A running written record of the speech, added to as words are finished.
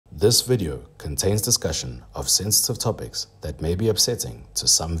This video contains discussion of sensitive topics that may be upsetting to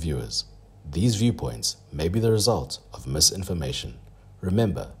some viewers. These viewpoints may be the result of misinformation.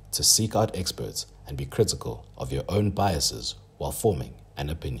 Remember to seek out experts and be critical of your own biases while forming an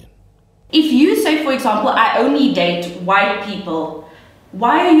opinion. If you say, for example, I only date white people,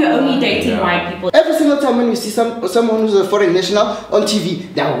 why are you only dating white people? Every single time when you see someone who's a foreign national on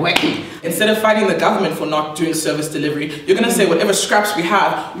TV, they're working. Instead of fighting the government for not doing service delivery, you're going to say whatever scraps we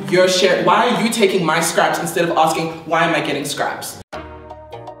have, you're sharing. Why are you taking my scraps instead of asking, why am I getting scraps?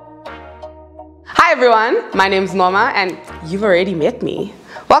 Hi everyone, my name's Noma and you've already met me.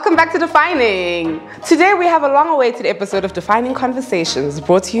 Welcome back to Defining. Today we have a long-awaited episode of Defining Conversations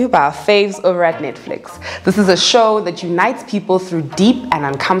brought to you by our faves over at Netflix. This is a show that unites people through deep and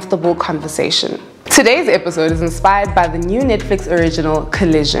uncomfortable conversation. Today's episode is inspired by the new Netflix original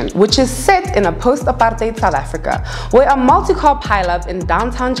Collision, which is set in a post-apartheid South Africa, where a multi-car pileup in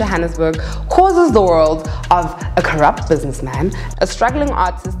downtown Johannesburg causes the world of a corrupt businessman, a struggling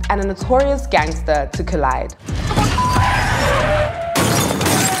artist, and a notorious gangster to collide.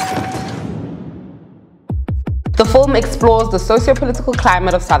 The film explores the socio-political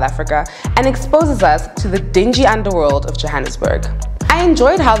climate of South Africa and exposes us to the dingy underworld of Johannesburg. I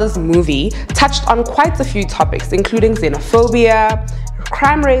enjoyed how this movie touched on quite a few topics, including xenophobia,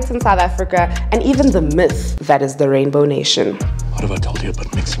 crime rates in South Africa, and even the myth that is the Rainbow Nation. What have I told you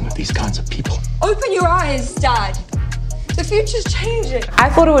about mixing with these kinds of people? Open your eyes, Dad. The future's changing. I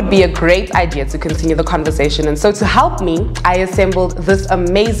thought it would be a great idea to continue the conversation, and so to help me, I assembled this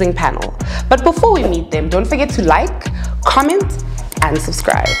amazing panel. But before we meet them, don't forget to like, comment, and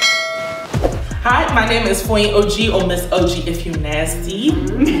subscribe. Hi, my name is Foyin OG, or Miss OG if you nasty.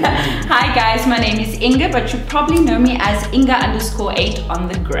 Hi guys, my name is Inge, but you probably know me as Inge_8 on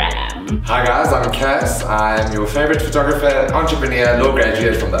the gram. Hi guys, I'm Cass. I'm your favorite photographer, entrepreneur, law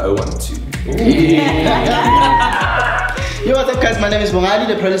graduate from the 012. Yo, what's up guys, my name is Bongani,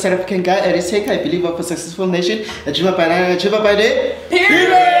 the proudest South African guy at risk taker, I believe of a successful nation, a dreamer by night, a achiever by day.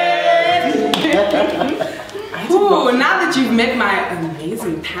 Period! Ooh, now that you've met my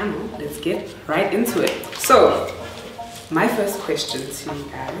amazing panel, let's get right into it. So, my first question to you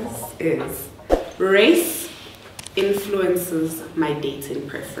guys is, race influences my dating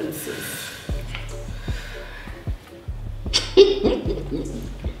preferences.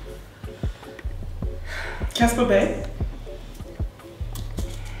 Casper Bay?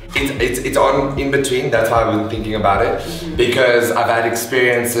 It's on in between, that's why I've been thinking about it, because I've had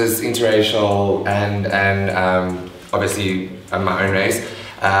experiences interracial and obviously my own race.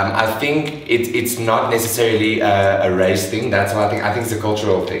 I think it's not necessarily a race thing, that's why I think it's a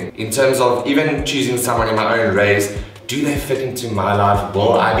cultural thing. In terms of even choosing someone in my own race, do they fit into my life?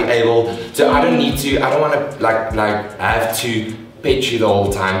 Will I be able to, I don't want to like have to pet you the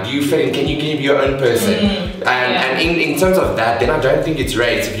whole time. Do you fit in? Can you be your own person? And in terms of that, then I don't think it's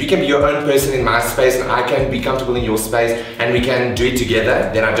race. If you can be your own person in my space and I can be comfortable in your space and we can do it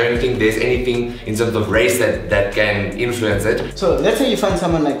together, then I don't think there's anything in terms of race that can influence it. So let's say you find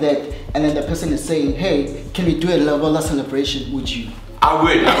someone like that and then the person is saying, hey, can we do a Lobola celebration? Would you? I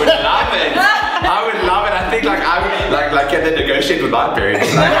would love it. I would love it. I think I would can they negotiate with my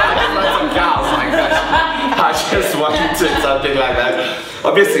parents? Like, I just want some cows like that. I just wanted something like that.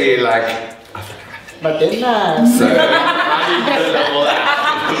 Obviously, like I feel like but then so I need to level that.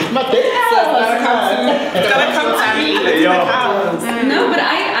 but then It's gonna come to me. No, but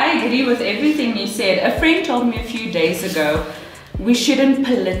I agree with everything you said. A friend told me a few days ago, we shouldn't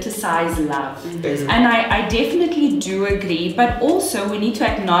politicize love. And I definitely do agree, but also we need to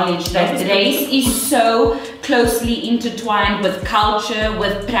acknowledge that race is so closely intertwined with culture,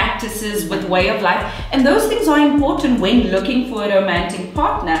 with practices, with way of life. And those things are important when looking for a romantic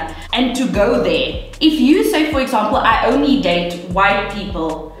partner. And to go there, if you say, for example, I only date white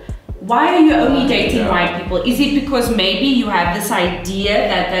people, why are you only dating white people? Is it because maybe you have this idea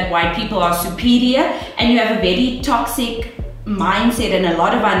that white people are superior and you have a very toxic mindset and a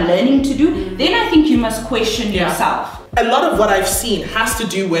lot of unlearning to do? Then I think you must question yourself. A lot of what I've seen has to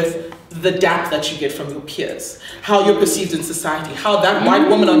do with the dap that you get from your peers, how you're perceived in society, how that white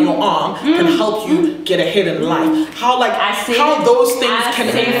woman on your arm can help you get ahead in life, how those things can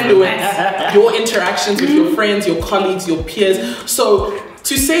influence your interactions with your friends, your colleagues, your peers. So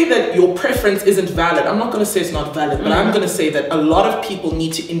to say that your preference isn't valid, I'm not going to say it's not valid, but I'm going to say that a lot of people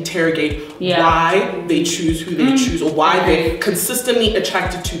need to interrogate why they choose who they choose, or why they're consistently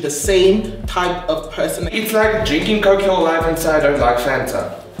attracted to the same type of person. It's like drinking Coke your life and say I don't like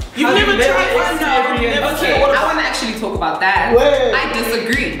Fanta. You've never tried Fanta. Okay, I want to actually talk about that. Wait.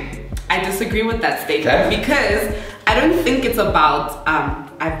 I disagree with that statement because I don't think it's about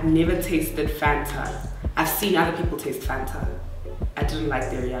I've never tasted Fanta. I've seen other people taste Fanta. I didn't like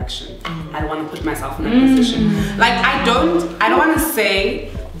their reaction. I don't want to put myself in that position. Like I don't want to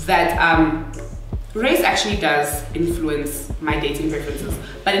say that race actually does influence my dating preferences,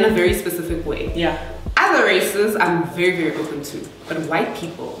 but in a very specific way. Yeah. Other races I'm very, very open to, but white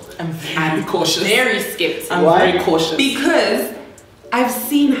people I'm very cautious. Very skeptical. I'm very cautious. Because I've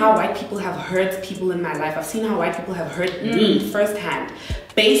seen how white people have hurt people in my life. I've seen how white people have hurt me firsthand,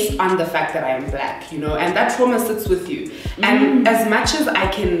 based on the fact that I am black, you know, and that trauma sits with you. And as much as I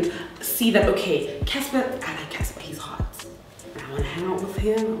can see that, okay, Casper, I like Casper, he's hot. I want to hang out with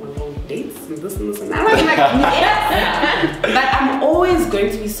him, I want to go on dates and this and this and that. I'm like, yes. But I'm always going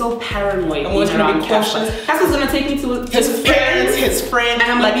to be so paranoid. I'm always going to be cautious. Casper's going to take me to his friend.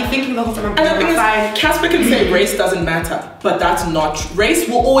 And I'm like, be thinking the whole time, Casper can say race doesn't matter, but that's not true. Race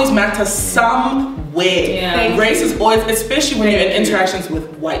will always matter somewhere. Yeah. Race is always, especially when you're in interactions with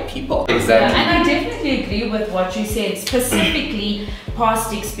white people. Exactly. And I definitely agree with what you said, specifically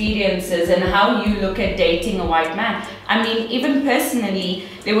past experiences and how you look at dating a white man. I mean, even personally,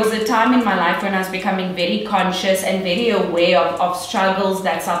 there was a time in my life when I was becoming very conscious and very aware of struggles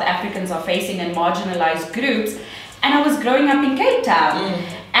that South Africans are facing in marginalized groups. And I was growing up in Cape Town.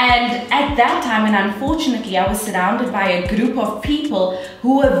 And at that time, and unfortunately, I was surrounded by a group of people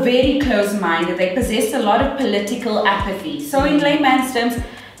who were very close-minded. They possessed a lot of political apathy. So in layman's terms,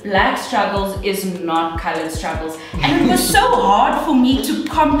 black struggles is not colored struggles. And it was so hard for me to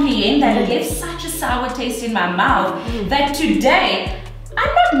comprehend that. It left such a sour taste in my mouth that today,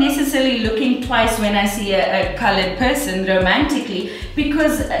 I'm not necessarily looking twice when I see a colored person romantically,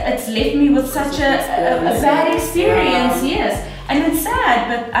 because it's left me with such a bad experience, yes. And it's sad,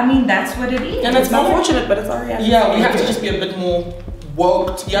 but I mean, that's what it is. And it's unfortunate, but it's our reality. Yeah, we have to just be a bit more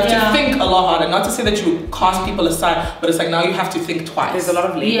woke. You have to think a lot harder. Not to say that you cast people aside, but it's like now you have to think twice. There's a lot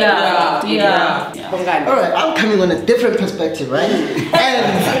of labor. Yeah. Alright, I'm coming on a different perspective, right?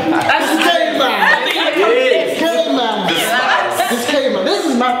 Disclaimer. This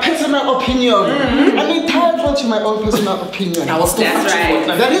is my personal opinion. I mean, entitled to my own personal opinion. I will still right.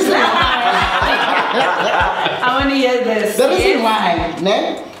 That is I want to hear this. the reason why,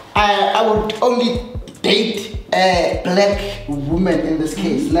 I would only date a black woman in this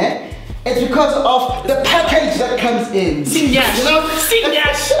case, it's because of the package that comes in. You know, it's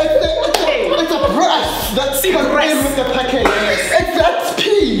a brush that comes in with the package. That's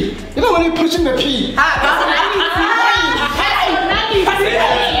P. You know when you push in the P.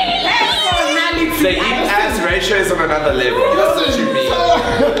 The E-pass ratio is on another level. That's what you mean.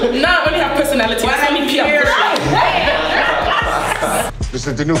 Now I only have personality. Why don't we here?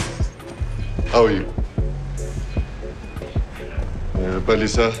 Mr. Dinu, how are you?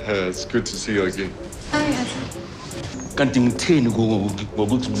 Balisa, it's good to see you again.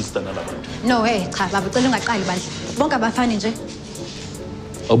 No, hey, cha, baba ucela ungaqali bandla. Bonke abafani nje.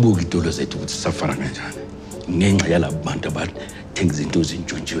 Abuki idolo zethu ukuthi safana kanjani. Ngenxa yalabo bantu abathenga izinto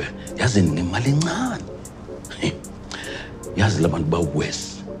ezintshontshiwe. Yazi nemali encane. Yazi labantu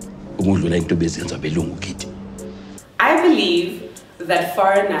bawes. Ukudlula into bezenza belungu kithi. I believe that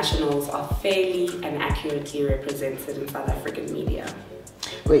foreign nationals are fairly and accurately represented in South African media.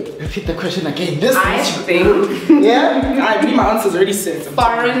 Wait, repeat the question again. I think I believe my answer's already said.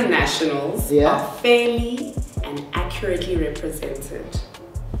 foreign nationals are fairly and accurately represented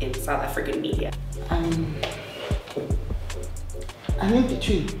in South African media. I'm in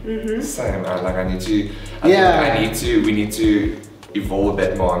between. Same. We need to evolve a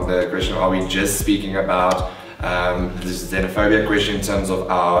bit more on the question. Are we just speaking about this xenophobia question in terms of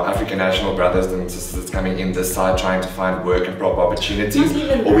our African national brothers and sisters coming in this side trying to find work and proper opportunities,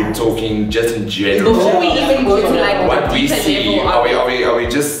 or we talking just in general? Before we even go to like what we see, are we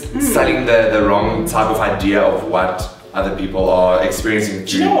just selling the wrong type of idea of what other people are experiencing?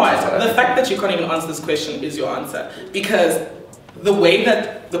 Do you know what? The fact that you can't even answer this question is your answer, because the way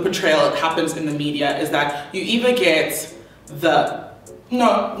that the portrayal happens in the media is that you either get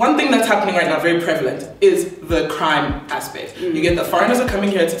one thing that's happening right now, very prevalent, is the crime aspect. You get the foreigners are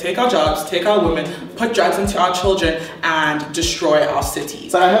coming here to take our jobs, take our women, put drugs into our children, and destroy our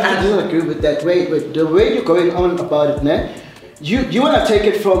cities. But I have to disagree with that. Wait, the way you're going on about it, you want to take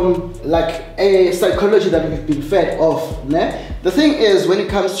it from like a psychology that we've been fed off. The thing is, when it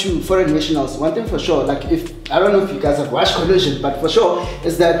comes to foreign nationals, one thing for sure, like I don't know if you guys have watched Collusion, but for sure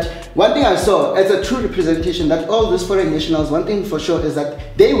is that one thing I saw as a true representation that all these foreign nationals, one thing for sure is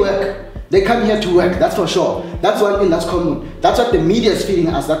that they work. They come here to work, that's for sure. That's one thing that's common. That's what the media is feeding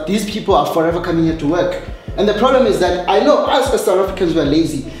us, that these people are forever coming here to work. And the problem is that I know us as South Africans were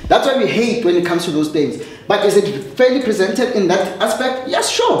lazy. That's why we hate when it comes to those things. But is it fairly presented in that aspect? Yes,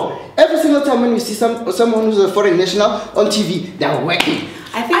 sure. Every single time when we see someone who's a foreign national on TV, they're working.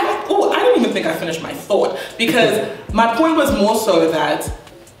 I don't even think I finished my thought, because my point was more so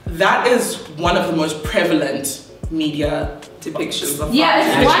that is one of the most prevalent media depictions of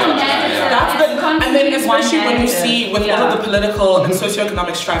it's one narrative. And then especially when you see with all of the political and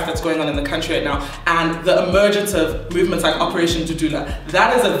socioeconomic strife that's going on in the country right now, and the emergence of movements like Operation Dudula,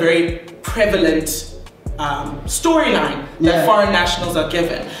 that is a very prevalent storyline that foreign nationals are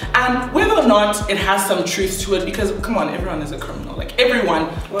given. And whether or not it has some truth to it, because come on, everyone is a criminal. Like everyone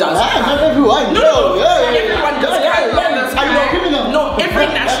does. Not everyone. Everyone does crime. No, every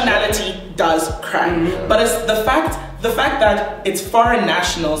nationality does crime. But it's the fact that it's foreign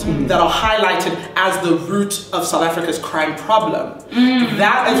nationals that are highlighted as the root of South Africa's crime problem.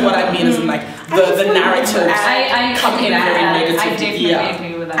 That is what I mean, is like the narratives come in very negatively. I definitely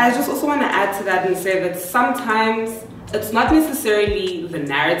agree with that. I just also want to add to that and say that sometimes it's not necessarily the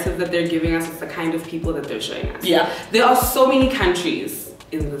narrative that they're giving us, it's the kind of people that they're showing us. Yeah. There are so many countries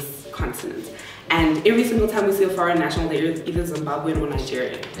in this continent, and every single time we see a foreign national, they're either Zimbabwean or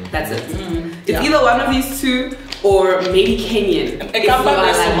Nigerian. That's it. It's either one of these two, or maybe Kenyan. Guys, what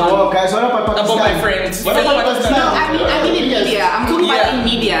about Pakistan? About my friends. What about Pakistan? I mean in media. I'm talking about in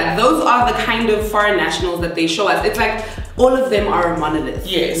media. Those are the kind of foreign nationals that they show us. It's like all of them are a monolith,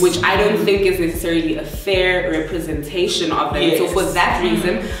 which I don't think is necessarily a fair representation of them. So for that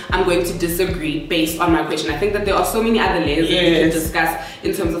reason, I'm going to disagree based on my question. I think that there are so many other layers that we can discuss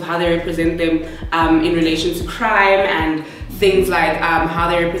in terms of how they represent them in relation to crime, and things like how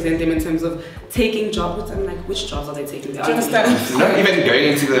they represent them in terms of taking jobs. I'm like, which jobs are they taking? Not even going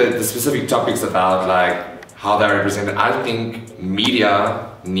into the specific topics about like how they're represented. I think media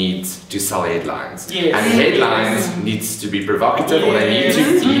needs to sell headlines, and headlines needs to be provocative, or they need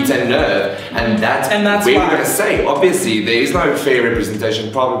to eat a nerve, and that's where we're going to say, obviously there is no fair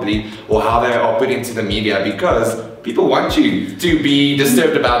representation probably, or how they are put into the media, because people want you to be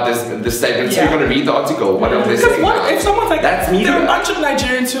disturbed about this statement, so you're going to read the article. What are they saying? Because if someone's like, that's media. There are a bunch of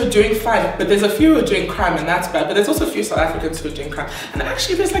Nigerians who are doing fine, but there's a few who are doing crime, and that's bad. But there's also a few South Africans who are doing crime, and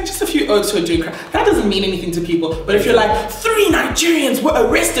actually there's like just a few Oaks who are doing crime. That doesn't mean anything to people. But if you're like, 3 Nigerians were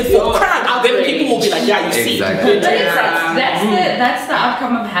arrested for crime, then people will be like, yeah, you see, that's the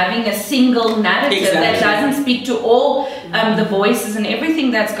outcome of having a single narrative that doesn't speak to all the voices and everything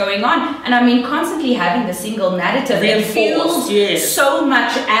that's going on. And I mean, constantly having the single narrative, it fuels so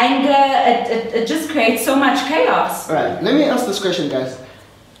much anger, it just creates so much chaos. Alright, let me ask this question, guys.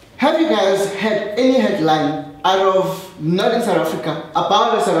 Have you guys had any headline out of, not in South Africa,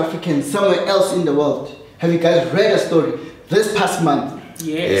 about a South African somewhere else in the world? Have you guys read a story this past month?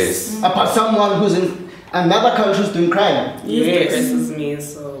 Yes. About someone who's in another country who's doing crime? Yes. This is me,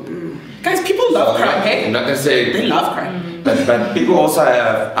 so... Guys, people love crime, hey? I'm not going to say... They love crime. But people also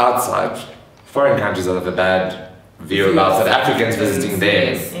have outside foreign countries that have a bad view about South Africans visiting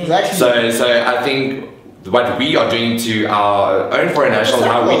there. Exactly. So I think what we are doing to our own foreign nationals,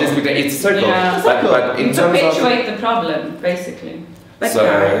 how we just it's a circle. But in terms of... perpetuate the problem, basically. But so,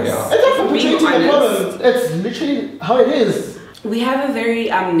 guys, it's not perpetuating the problem. It's literally how it is. We have a very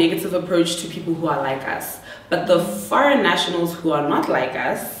negative approach to people who are like us. But the foreign nationals who are not like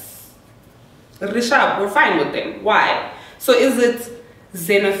us, Rishabh, we're fine with them. Why? So is it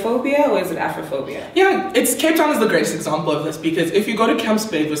xenophobia or is it Afrophobia? Yeah, Cape Town is the greatest example of this, because if you go to Camps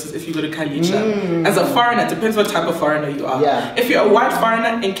Bay versus if you go to Khayelitsha, as a foreigner, it depends what type of foreigner you are. Yeah. If you're a white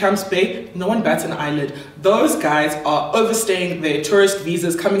foreigner in Camps Bay, no one bats an eyelid. Those guys are overstaying their tourist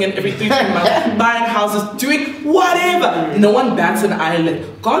visas, coming in every 3 months, buying houses, doing whatever. No one bats an eyelid.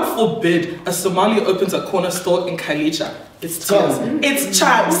 God forbid a Somali opens a corner store in Khayelitsha. It's tears. It's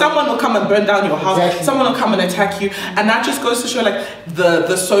child. Someone will come and burn down your house. Exactly. Someone will come and attack you. And that just goes to show like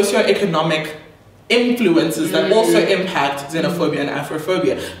the socio-economic influences that also impact xenophobia and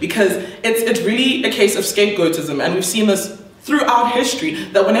Afrophobia. Because it's really a case of scapegoatism. And we've seen this throughout history,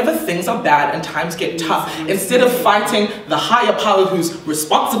 that whenever things are bad and times get tough, instead of fighting the higher power who's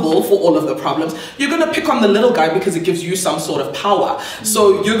responsible for all of the problems, you're going to pick on the little guy because it gives you some sort of power.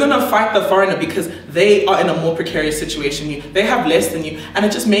 So you're going to fight the foreigner because they are in a more precarious situation. They have less than you, and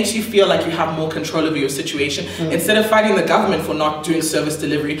it just makes you feel like you have more control over your situation. Instead of fighting the government for not doing service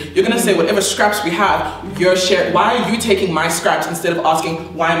delivery, you're going to say, whatever scraps we have, you're sharing. Why are you taking my scraps, instead of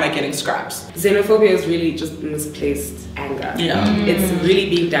asking, why am I getting scraps? Xenophobia is really just misplaced anger. Yeah. It's really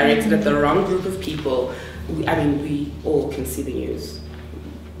being directed at the wrong group of people. I mean, we all can see the news.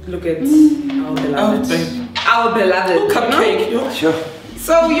 Look at our beloved. Our beloved. Cupcake. Sure.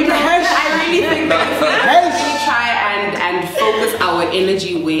 So, you know, I really think that if we actually try and focus our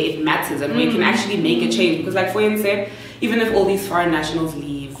energy where it matters and where we can actually make a change. Because like Foyin said, even if all these foreign nationals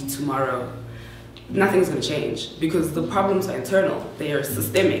leave tomorrow, nothing's going to change because the problems are internal. They are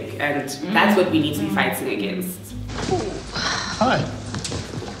systemic, and that's what we need to be fighting against. Hi.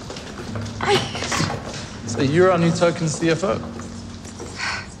 So you're our new token CFO.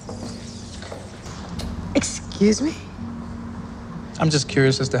 Excuse me? I'm just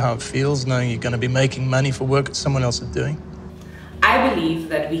curious as to how it feels knowing you're going to be making money for work that someone else is doing. I believe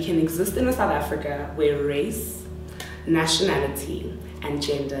that we can exist in a South Africa where race, nationality, and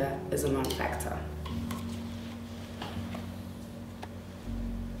gender is a non-factor.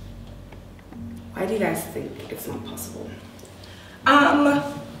 Why do you guys think it's not possible?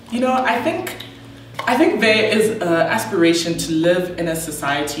 You know, I think there is an aspiration to live in a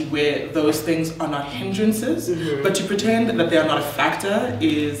society where those things are not hindrances, but to pretend that they are not a factor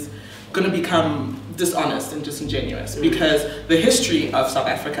is going to become dishonest and disingenuous because the history of South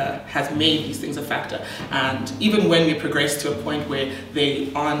Africa has made these things a factor. And even when we progress to a point where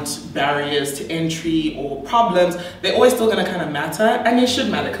they aren't barriers to entry or problems, they're always still going to kind of matter, and they should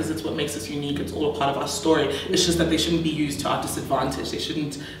matter because it's what makes us unique. It's all a part of our story. It's just that they shouldn't be used to our disadvantage. They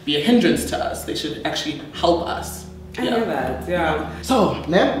shouldn't be a hindrance to us. They should actually help us. I know that, yeah. So,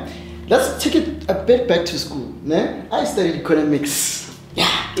 let's take it a bit back to school. I studied economics.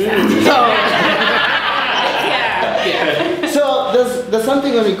 So there's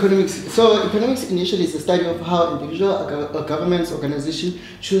something on economics. So economics initially is the study of how individual or governments, organizations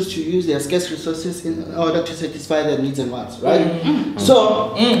choose to use their scarce resources in order to satisfy their needs and wants, right?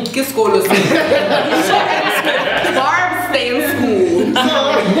 So Barb, stay in school.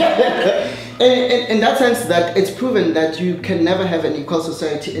 In that sense, that it's proven that you can never have an equal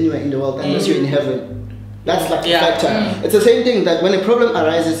society anywhere in the world unless you're in heaven. That's like a factor. It's the same thing that when a problem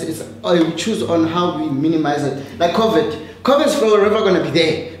arises, we choose on how we minimize it. Like COVID. COVID is forever going to be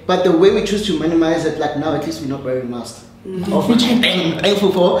there, but the way we choose to minimize it, like now at least we're not wearing masks. Of which I'm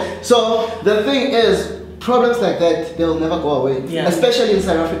thankful for. So the thing is, problems like that, they'll never go away. Especially in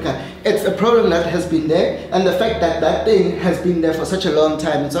South Africa. It's a problem that has been there, and the fact that that thing has been there for such a long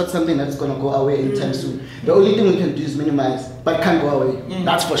time, it's not something that is going to go away anytime soon. The only thing we can do is minimize, but can't go away.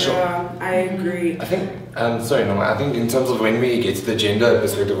 That's for sure. Yeah, I agree. I think, sorry Noma, I think in terms of when we get to the gender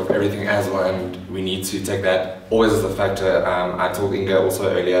perspective of everything as well, and we need to take that always as a factor. I told Inge also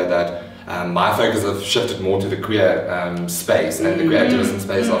earlier that my focus has shifted more to the queer space and the queer activism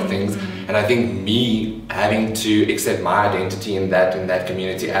space of things, and I think me having to accept my identity in that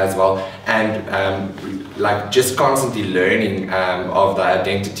community as well, and like just constantly learning of the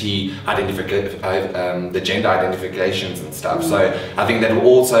the gender identifications and stuff. So I think that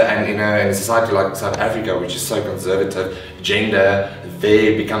also, and in a society like South Africa, which is so conservative, gender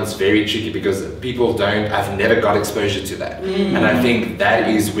there becomes very tricky because people have never got exposure to that. And I think that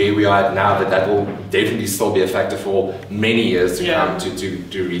is where we are at now, that will definitely still be a factor for many years to come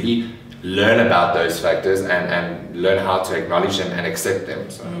to really learn about those factors and learn how to acknowledge them and accept them.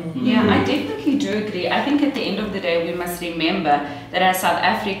 So. Yeah, I definitely do agree. I think at the end of the day, we must remember that as South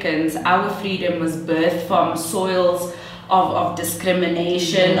Africans, our freedom was birthed from soils of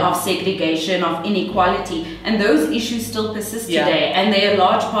discrimination, of segregation, of inequality, and those issues still persist today, and they're a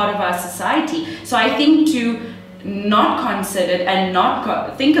large part of our society. So I think to not consider it and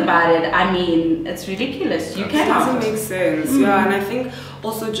not think about it, I mean, it's ridiculous. You cannot. It doesn't make sense. Yeah, and I think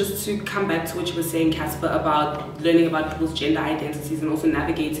also just to come back to what you were saying, Casper, about learning about people's gender identities and also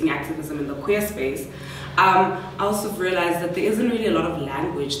navigating activism in the queer space. I also realized that there isn't really a lot of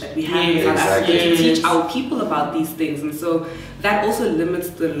language that we have in South Africa to teach our people about these things, and so that also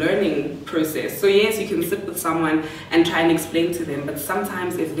limits the learning process. So yes, you can sit with someone and try and explain to them, but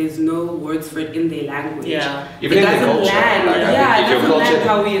sometimes if there's no words for it in their language, even in the culture, land. Like, it doesn't land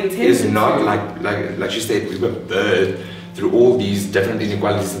how we intend it's it not to. like you said, we were birthed through all these different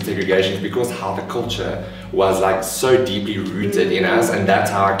inequalities and segregations because how the culture was like so deeply rooted in us, and that's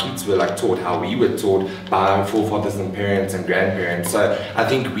how our kids were like taught, how we were taught by our forefathers and parents and grandparents. So I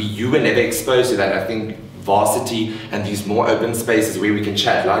think you were never exposed to that. I think varsity and these more open spaces where we can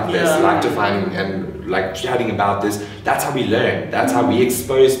chat like this, like defining and like chatting about this, that's how we learn. That's how we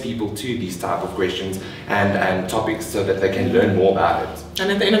expose people to these type of questions and topics so that they can learn more about it.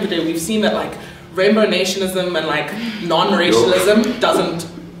 And at the end of the day, we've seen that like rainbow nationalism and like non-racialism doesn't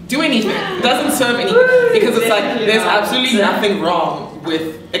do anything. It doesn't serve anything because it's like there's absolutely nothing wrong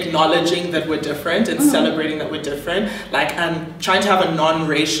with acknowledging that we're different and celebrating that we're different. Like, and trying to have a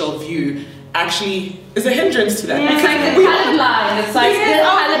non-racial view actually is a hindrance to that. Yeah, it's like the colorblind. It's like the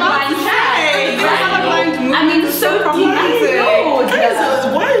colorblind chat. I mean, it's so comprehensive.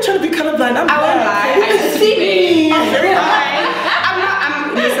 Why are you trying to be colorblind? I won't lie. I used to be. I'm very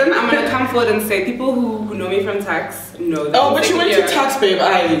Listen, I'm gonna come forward and say people who know me from tax know that. Oh, but you went to tax, babe.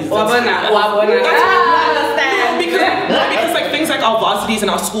 Because like things like our varsities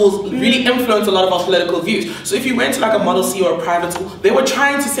and our schools really influence a lot of our political views. So if you went to like a Model C or a private school, they were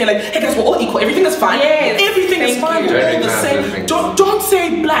trying to say like, hey guys, we're all equal. Everything is fine. Yes, everything is fine. We're all the same. Don't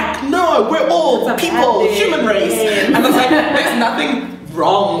say black. No, we're all people, human race. And it's like there's nothing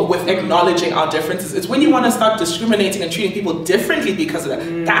wrong with acknowledging our differences. It's when you want to start discriminating and treating people differently because of that.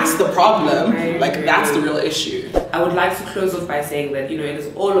 That's the problem. Like that's the real issue. I would like to close off by saying that, you know, it is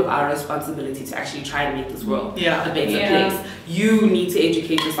all of our responsibility to actually try and make this world a better place. You need to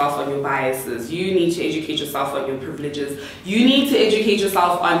educate yourself on your biases. You need to educate yourself on your privileges. You need to educate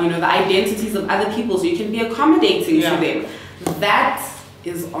yourself on, you know, the identities of other people so you can be accommodating to them. That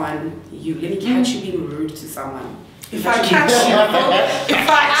is on you. Let me catch you being rude to someone. If I catch you, I will.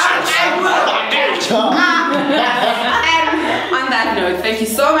 And on that note, thank you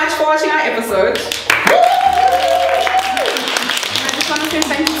so much for watching our episode. I just want to say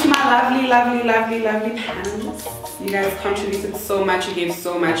thank you to my lovely panelists. You guys contributed so much, you gave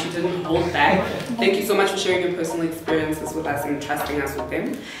so much, you didn't hold back. Thank you so much for sharing your personal experiences with us and trusting us with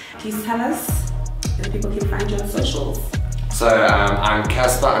them. Please tell us where people can find you on socials. So I'm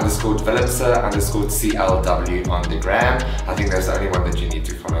Casper_Willemse_CLW on the gram. I think that's the only one that you need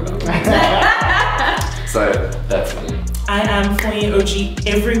to follow up. So that's me. I am Foyin OG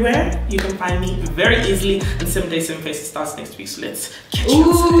everywhere. You can find me very easily. And 7 Days 7 Faces starts next week, so let's catch you.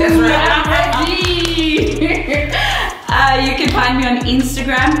 Ooh, that's right. I'm ready. You can find me on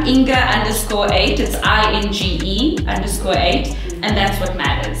Instagram, Inge_8. It's INGE_8, and that's what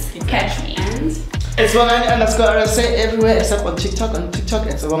matters. Catch me. And it's Bongani_RSA everywhere except on TikTok. On TikTok,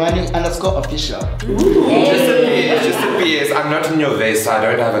 it's Bongani_official. Just a PS. I'm not in your vase, so I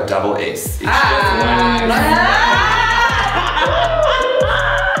don't have a double S. It's just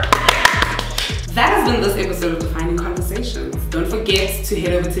That has been this episode of Defining Conversations. Don't forget to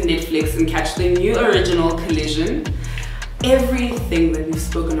head over to Netflix and catch the new original Collision. Everything that we've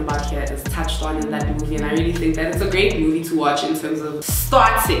spoken about here is touched on in that movie, and I really think that it's a great movie to watch in terms of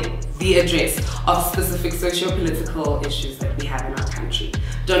starting the address of specific socio-political issues that we have in our country.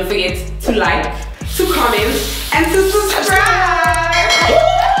 Don't forget to like, to comment, and to subscribe!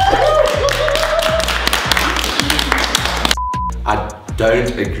 I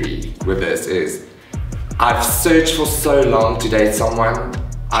don't agree with this is I've searched for so long to date someone.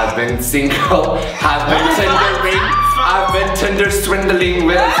 I've been single, I've been Tindering, I've been Tinder swindling,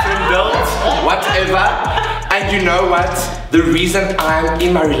 swindled, whatever. And you know what? The reason I'm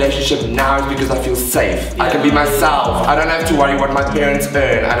in my relationship now is because I feel safe. I can be myself. I don't have to worry what my parents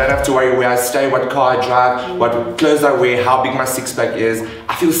earn. I don't have to worry where I stay, what car I drive, what clothes I wear, how big my six-pack is.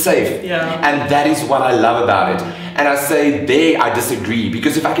 I feel safe. And that is what I love about it. And I say there I disagree,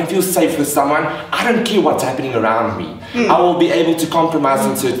 because if I can feel safe with someone, I don't care what's happening around me. I will be able to compromise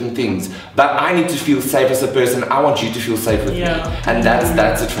on certain things, but I need to feel safe as a person. I want you to feel safe with me. And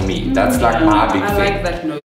that's it for me. That's like my big thing. I like that note.